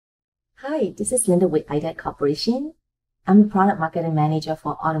Hi, this is Linda with IDEC Corporation. I'm a product marketing manager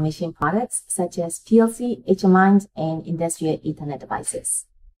for automation products such as PLC, HMIs, and industrial Ethernet devices.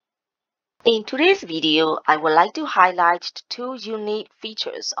 In today's video, I would like to highlight two unique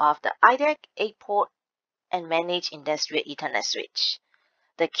features of the IDEC 8-port and managed industrial Ethernet switch,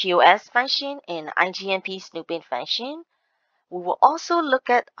 the QoS function and IGMP Snooping function. We will also look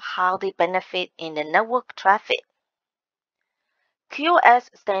at how they benefit in the network traffic. QoS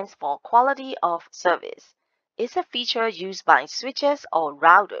stands for Quality of Service. It's a feature used by switches or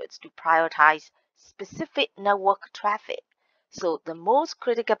routers to prioritize specific network traffic, so the most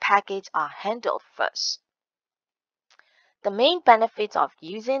critical packets are handled first. The main benefits of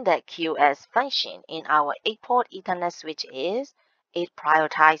using the QoS function in our 8-port Ethernet switch is it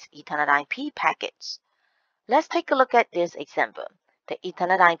prioritizes Ethernet IP packets. Let's take a look at this example. The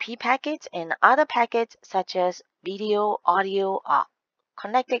Ethernet IP packets and other packets such as video, audio are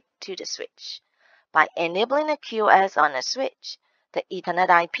connected to the switch. By enabling a QoS on a switch, the Ethernet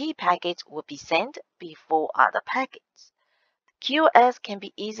IP packets will be sent before other packets. QoS can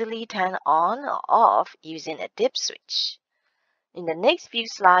be easily turned on or off using a dip switch. In the next few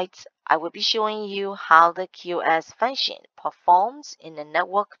slides, I will be showing you how the QoS function performs in the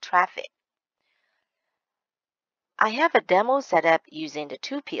network traffic. I have a demo set up using the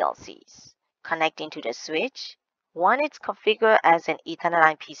two PLCs connecting to the switch. One is configured as an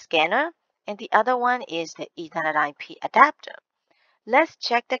Ethernet IP scanner, and the other one is the Ethernet IP adapter. Let's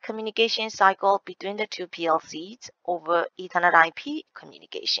check the communication cycle between the two PLCs over Ethernet IP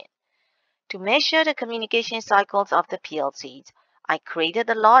communication. To measure the communication cycles of the PLCs, I created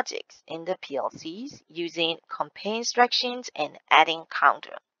the logics in the PLCs using compare instructions and adding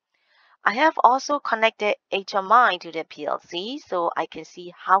counter. I have also connected HMI to the PLC so I can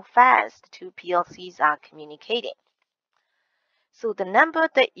see how fast the two PLCs are communicating. So the number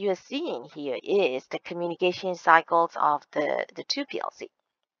that you are seeing here is the communication cycles of the two PLC.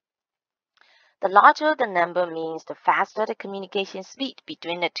 The larger the number means the faster the communication speed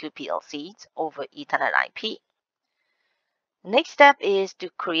between the two PLCs over Ethernet IP. Next step is to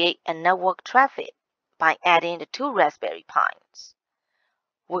create a network traffic by adding the two Raspberry Pis.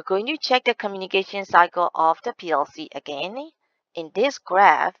 We're going to check the communication cycle of the PLC again. In this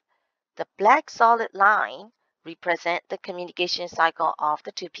graph, the black solid line represents the communication cycle of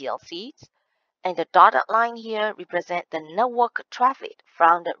the two PLCs, and the dotted line here represents the network traffic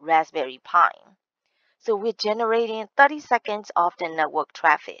from the Raspberry Pi. So we're generating 30 seconds of the network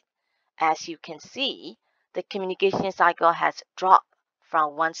traffic. As you can see, the communication cycle has dropped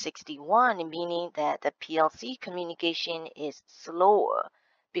from 161, meaning that the PLC communication is slower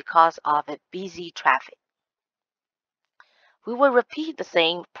because of a busy traffic. We will repeat the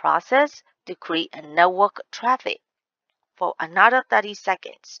same process to create a network traffic for another 30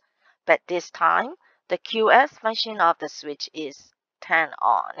 seconds, but this time the QoS function of the switch is turned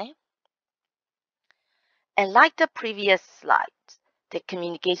on. And like the previous slides, the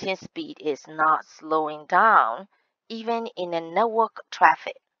communication speed is not slowing down even in the network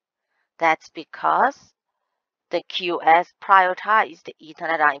traffic. That's because the QoS prioritizes the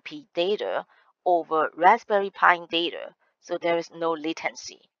Ethernet IP data over Raspberry Pi data, so there is no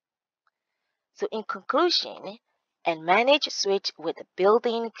latency. So in conclusion, a managed switch with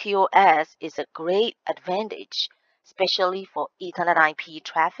built-in QoS is a great advantage, especially for Ethernet IP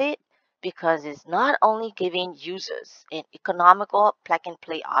traffic, because it's not only giving users an economical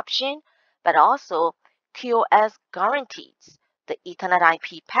plug-and-play option, but also QoS guarantees the Ethernet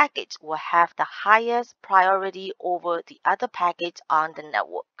IP packets will have the highest priority over the other packets on the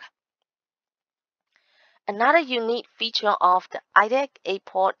network. Another unique feature of the IDEC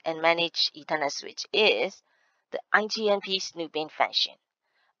 8-port and managed Ethernet switch is the IGMP Snooping function.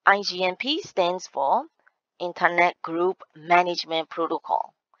 IGMP stands for Internet Group Management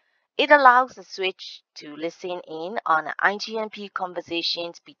Protocol. It allows the switch to listen in on IGMP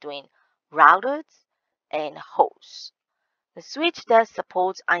conversations between routers and hosts. The switch that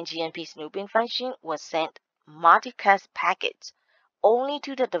supports IGMP Snooping function will send multicast packets only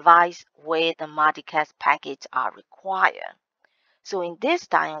to the device where the multicast packets are required. So in this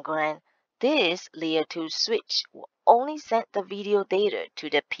diagram, this layer 2 switch will only send the video data to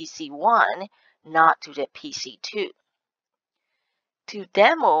the PC1, not to the PC2. To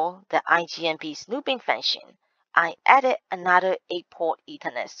demo the IGMP Snooping function, I added another 8-port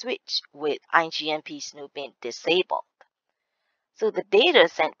Ethernet switch with IGMP Snooping disabled. So the data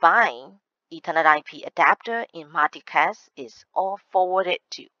sent by Ethernet IP adapter in multicast is all forwarded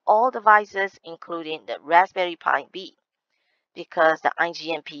to all devices, including the Raspberry Pi B, because the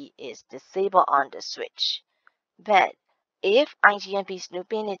IGMP is disabled on the switch. But if IGMP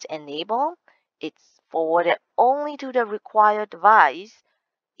snooping is enabled, it's forwarded only to the required device,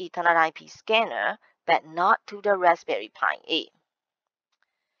 Ethernet IP scanner, but not to the Raspberry Pi A.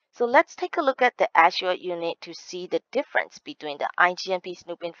 So let's take a look at the Azure unit to see the difference between the IGMP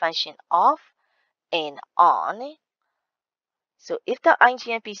snooping function off and on. So if the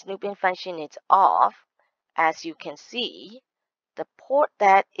IGMP snooping function is off, as you can see, the port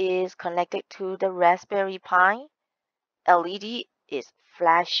that is connected to the Raspberry Pi LED is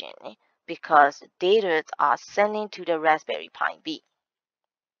flashing because data are sending to the Raspberry Pi B.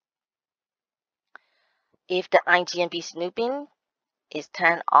 If the IGMP snooping is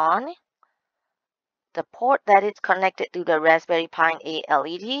turned on, the port that is connected to the Raspberry Pi A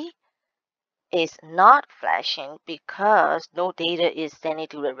LED is not flashing because no data is sending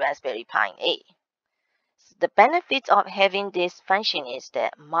to the Raspberry Pi A. The benefits of having this function is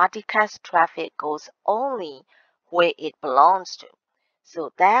that multicast traffic goes only where it belongs to.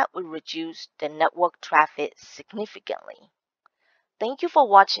 So that will reduce the network traffic significantly. Thank you for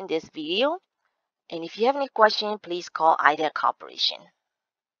watching this video. And if you have any questions, please call IDEA Corporation.